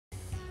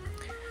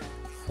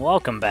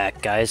Welcome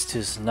back, guys,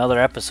 to another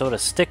episode of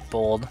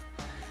Stikbold.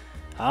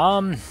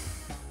 Yeah,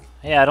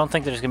 I don't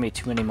think there's gonna be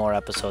too many more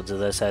episodes of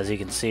this. As you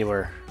can see,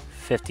 we're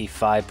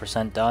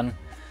 55% done.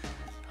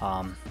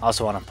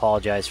 Also want to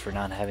apologize for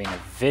not having a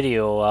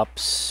video up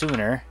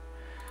sooner.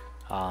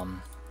 I've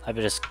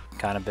been just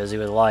kind of busy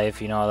with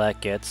life, you know how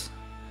that gets.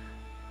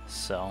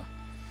 So,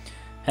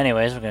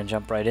 anyways, we're gonna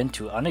jump right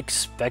into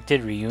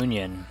Unexpected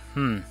Reunion.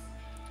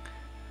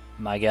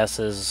 My guess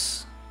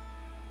is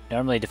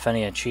normally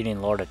defending a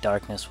cheating Lord of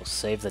Darkness will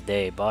save the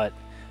day, but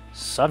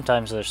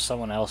sometimes there's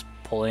someone else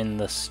pulling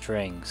the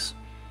strings.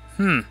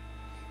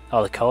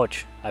 Oh, the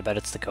coach. I bet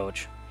it's the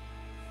coach.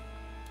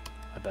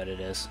 I bet it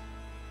is.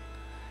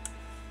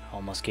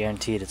 Almost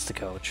guaranteed it's the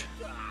coach.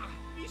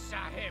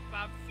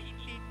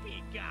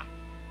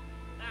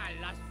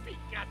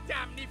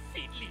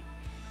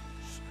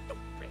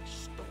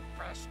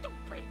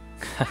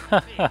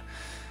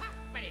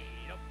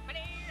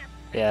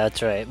 Yeah,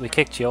 that's right. We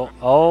kicked you.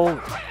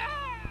 Oh.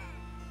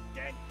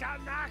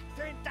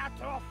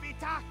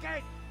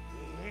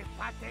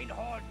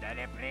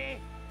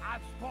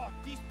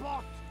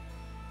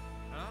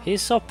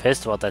 He's so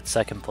pissed about that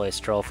second place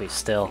trophy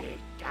still.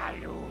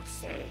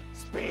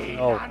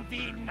 Oh.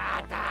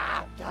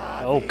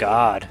 Oh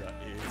God.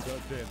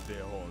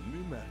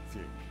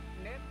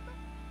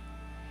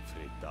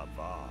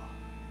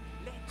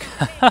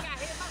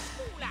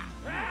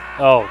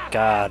 Oh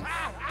God.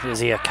 Is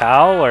he a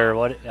cow or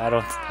what? I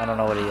don't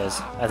know what he is.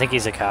 I think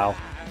he's a cow.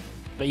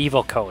 The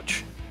evil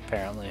coach,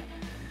 apparently.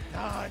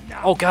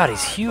 Oh God,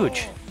 he's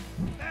huge.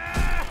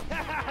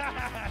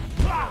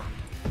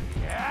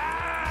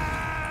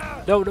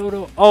 No, no,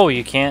 no. Oh,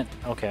 you can't.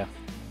 Okay.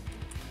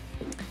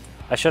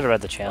 I should have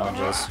read the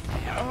challenges.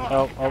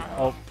 Oh, oh,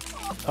 oh.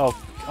 Oh,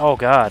 oh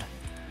God.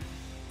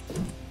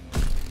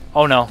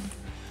 Oh no.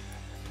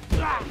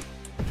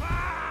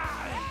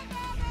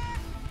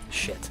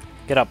 Shit.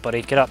 Get up,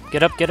 buddy. Get up.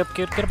 Get up, get up,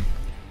 get up. Get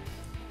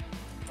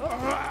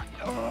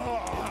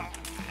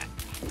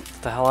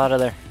the hell out of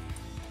there.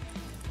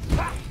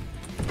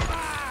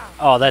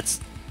 Oh, that's...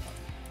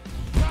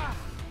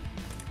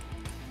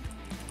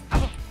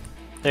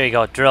 There you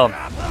go, drill him.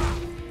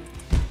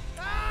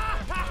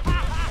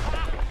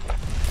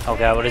 Oh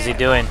God, what is he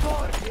doing?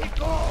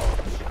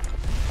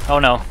 Oh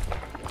no.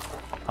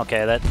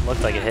 Okay, that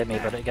looked like it hit me,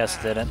 but I guess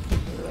it didn't.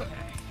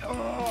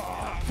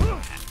 Oh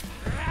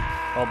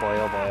boy,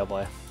 oh boy, oh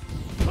boy.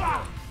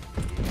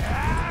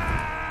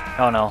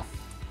 Oh no.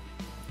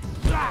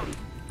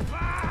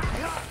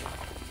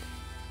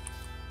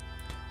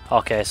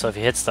 Okay, so if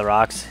he hits the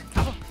rocks,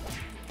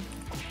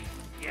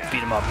 beat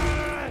him up.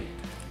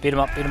 Beat him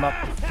up, beat him up.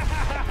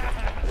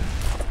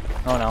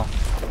 Oh no.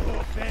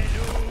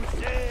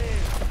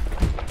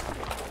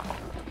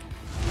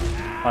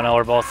 Oh no,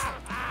 we're both.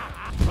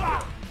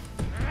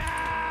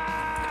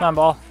 Come on,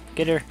 ball.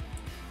 Get here.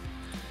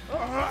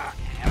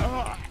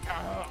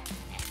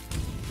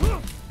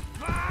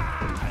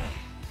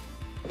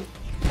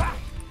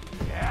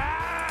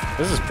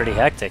 This is pretty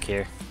hectic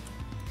here.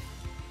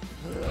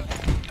 Give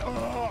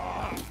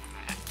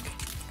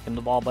him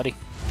the ball, buddy.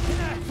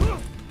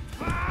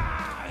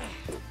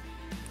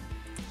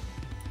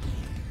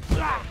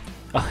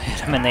 Oh, hit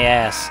him in the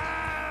ass.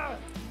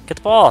 Get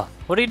the ball.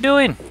 What are you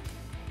doing?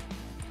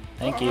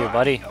 Thank you,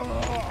 buddy.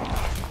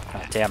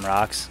 Oh, damn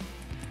rocks.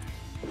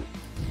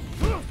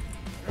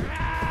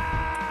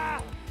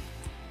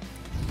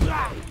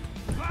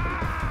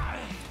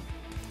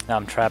 Now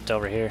I'm trapped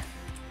over here.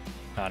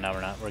 Oh, no,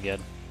 we're not. We're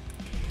good.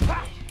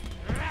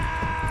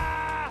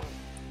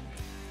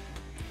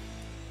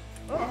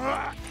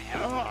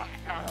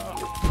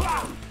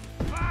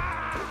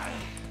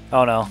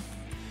 Oh no.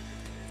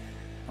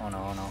 Oh no,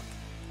 oh no.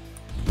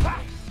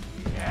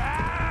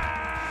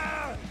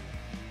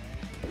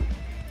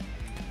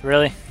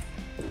 Really?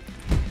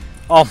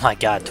 Oh my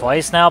God,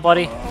 twice now,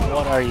 buddy?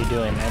 What are you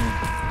doing? And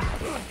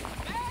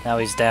now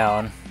he's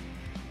down.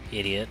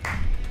 Idiot. Oh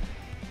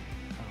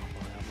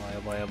boy,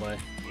 oh boy, oh boy,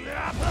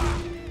 oh boy.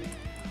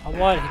 Oh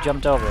what? He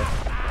jumped over it.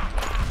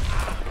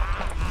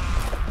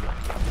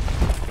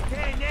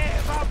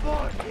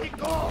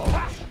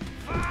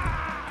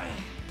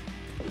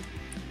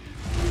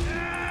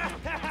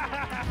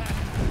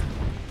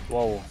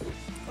 Whoa.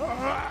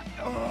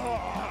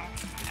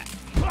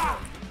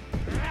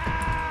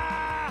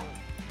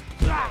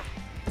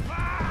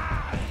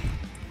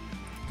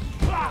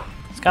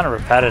 It's kind of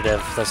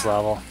repetitive, this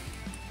level.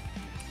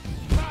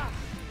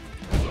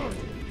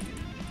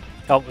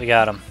 Oh, we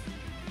got him.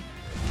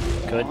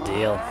 Good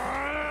deal.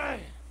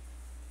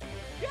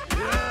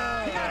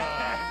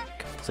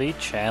 Complete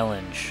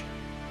challenge.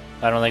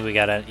 I don't think we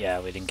got any. Yeah,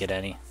 we didn't get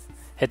any.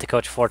 Hit the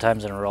coach 4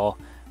 times in a row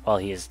while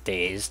he is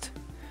dazed.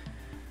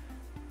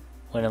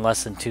 Win in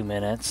less than 2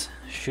 minutes.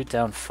 Shoot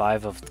down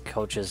 5 of the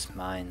coach's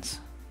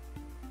mines.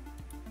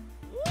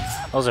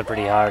 Those are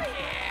pretty hard.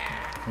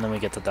 And then we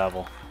get the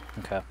double.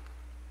 Okay.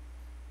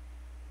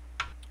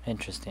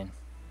 Interesting.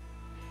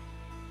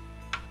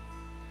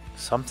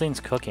 Something's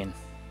cooking.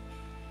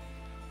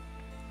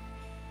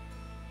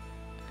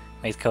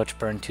 Make the coach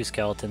burn 2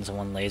 skeletons and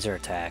 1 laser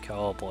attack.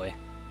 Oh boy.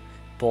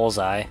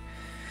 bullseye.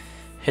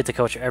 Hit the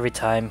coach every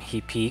time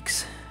he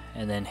peeks,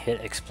 and then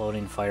hit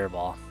exploding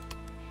fireball.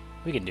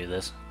 We can do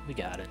this. We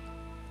got it.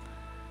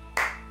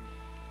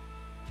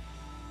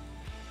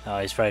 Oh,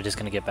 he's probably just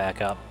gonna get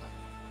back up.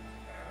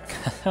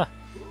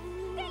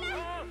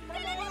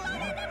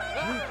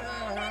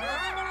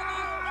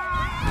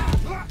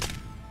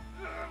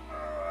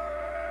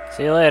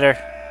 See you later.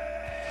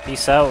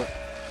 Peace out.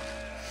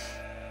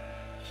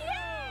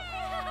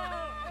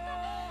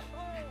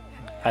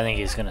 I think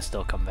he's gonna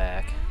still come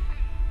back.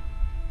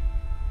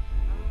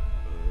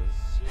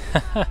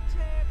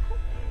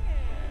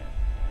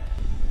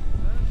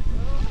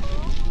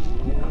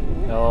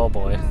 Oh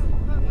boy.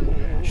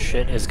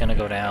 Shit is gonna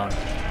go down.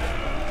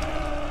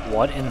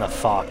 What in the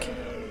fuck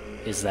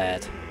is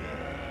that?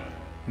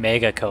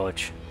 Mega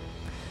Coach.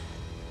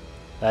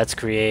 That's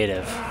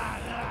creative.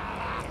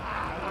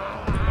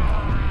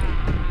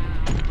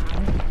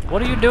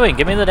 What are you doing?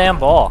 Give me the damn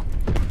ball.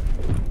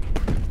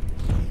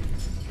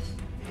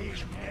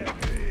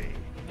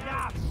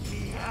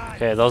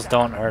 Okay, those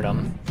don't hurt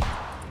him.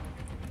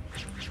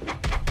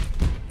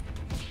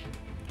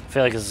 I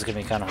feel like this is gonna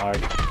be kind of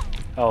hard.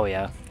 Oh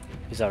yeah,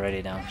 he's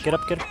already down. Get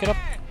up, get up, get up.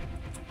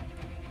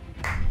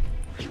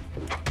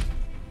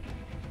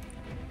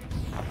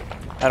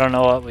 I don't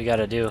know what we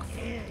gotta do.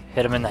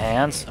 Hit him in the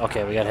hands?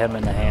 Okay, we gotta hit him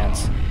in the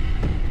hands.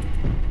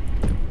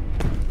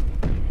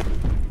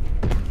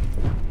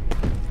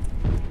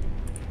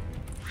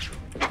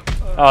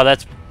 Oh,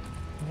 that's...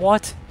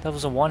 What? That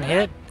was a one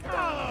hit?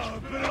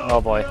 Oh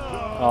boy.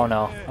 Oh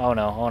no. Oh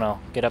no. Oh no.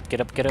 Get up,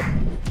 get up, get up.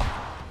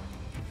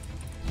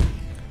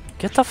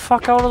 Get the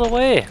fuck out of the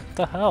way. What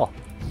the hell?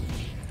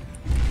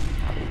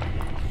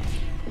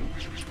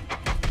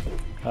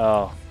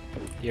 Oh.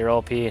 You're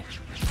OP.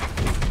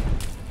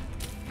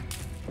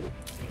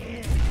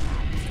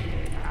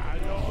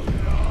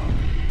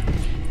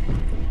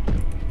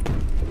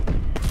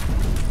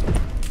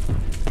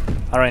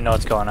 I don't even know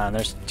what's going on.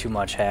 There's too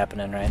much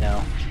happening right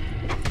now.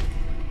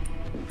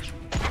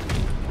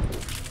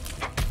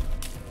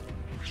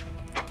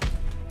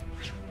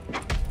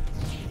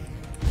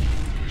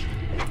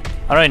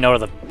 I don't even know where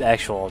the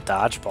actual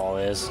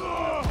dodgeball is.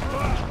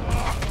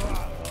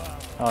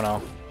 Oh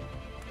no.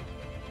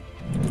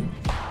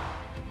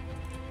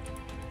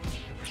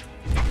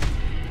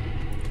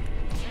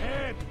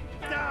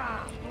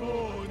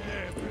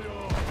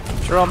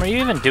 Jerome, are you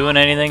even doing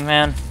anything,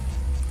 man?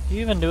 Are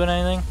you even doing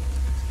anything?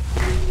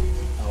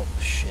 Oh,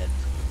 shit.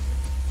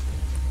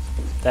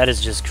 That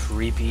is just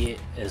creepy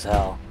as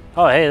hell.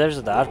 Oh, hey, there's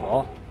a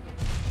dodgeball.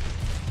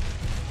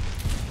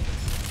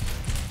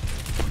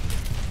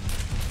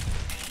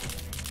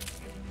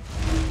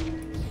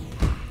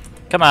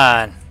 Come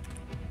on.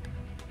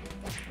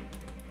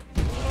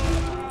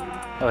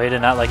 Oh, he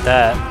did not like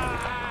that.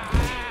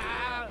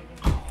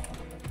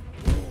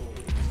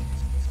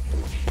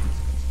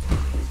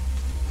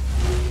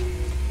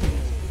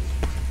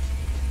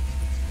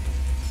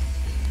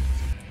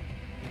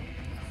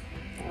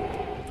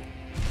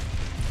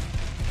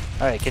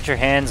 Alright, get your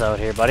hands out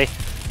here, buddy.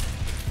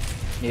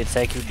 Need to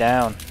take you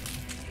down.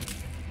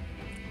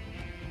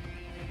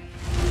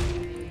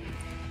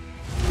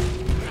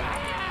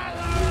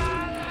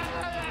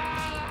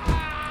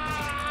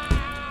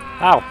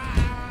 Ow!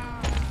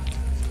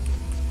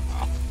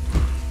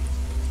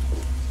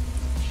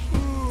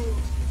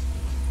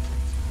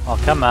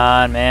 Oh, come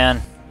on,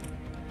 man.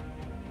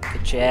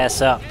 Get your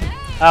ass up.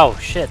 Oh,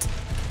 shit.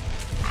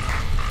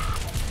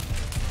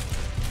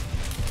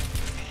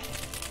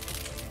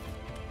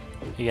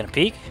 You gonna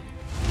peek?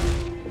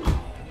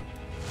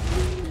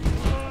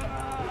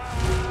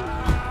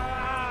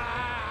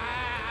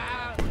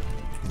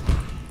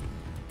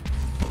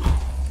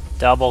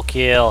 Double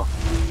kill.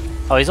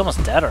 Oh, he's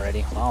almost dead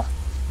already. Wow.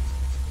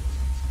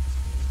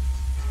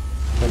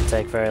 Didn't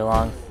take very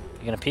long.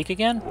 You gonna peek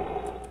again?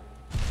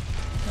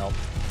 Nope.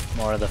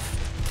 More of the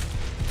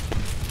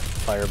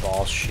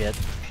fireball shit.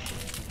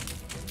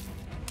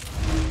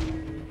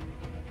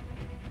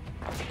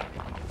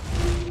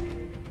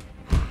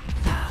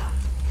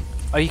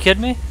 Are you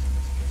kidding me?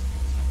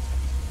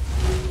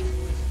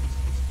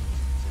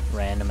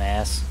 Random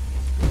ass.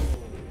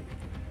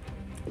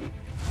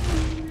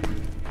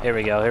 Here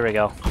we go, here we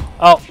go.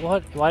 Oh,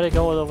 what? Why did it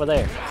go over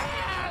there?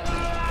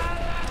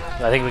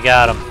 I think we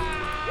got him.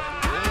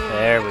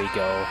 There we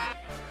go.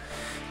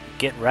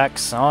 Get wrecked,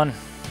 son.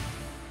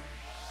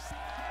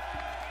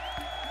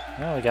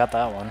 Well, we got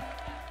that one.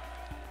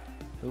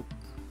 Oop.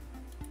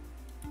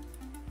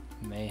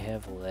 May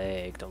have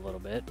lagged a little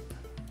bit.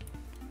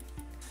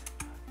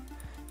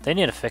 They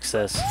need to fix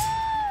this.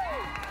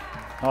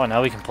 Oh,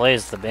 now we can play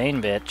as the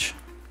Bane bitch.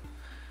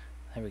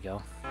 There we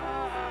go.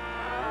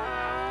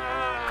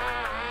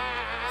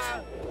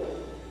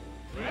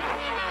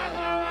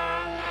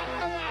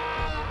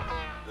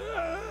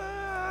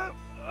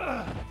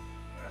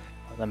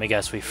 Let me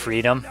guess, we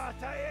freed him?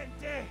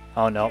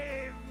 Oh, no.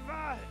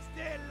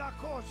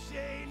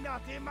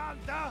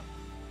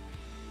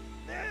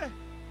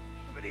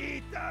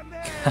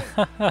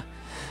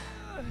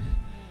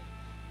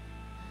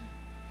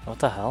 What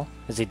the hell?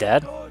 Is he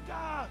dead?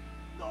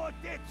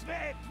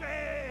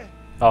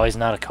 Oh, he's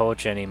not a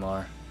coach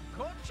anymore.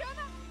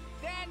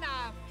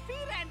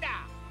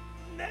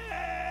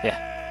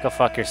 Yeah, go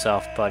fuck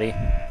yourself, buddy.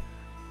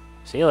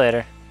 See you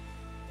later.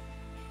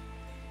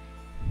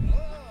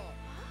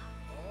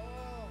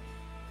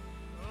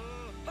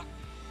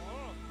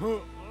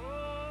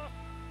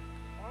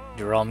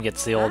 Jerome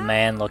gets the old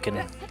man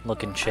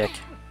looking chick.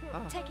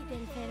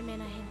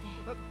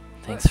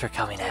 Thanks for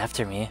coming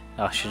after me.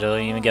 Oh, she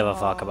doesn't even give a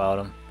fuck about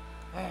him.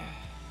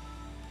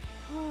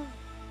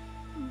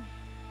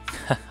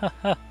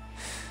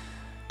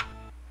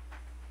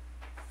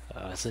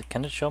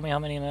 Can it show me how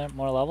many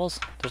more levels?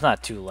 There's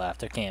not 2 left.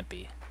 There can't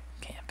be.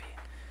 Can't be.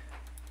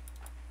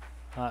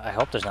 I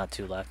hope there's not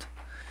 2 left.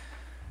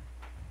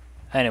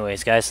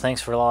 Anyways, guys,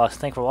 thanks for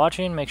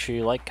watching. Make sure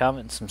you like,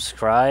 comment, and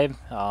subscribe.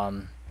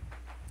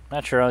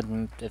 Not sure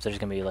if there's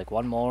gonna be like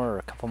 1 more or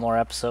a couple more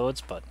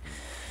episodes, but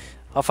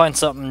I'll find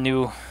something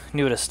new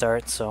to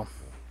start. So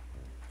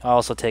I'll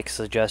also take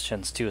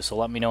suggestions too. So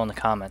let me know in the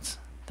comments.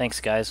 Thanks,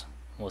 guys.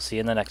 We'll see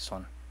you in the next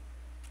one.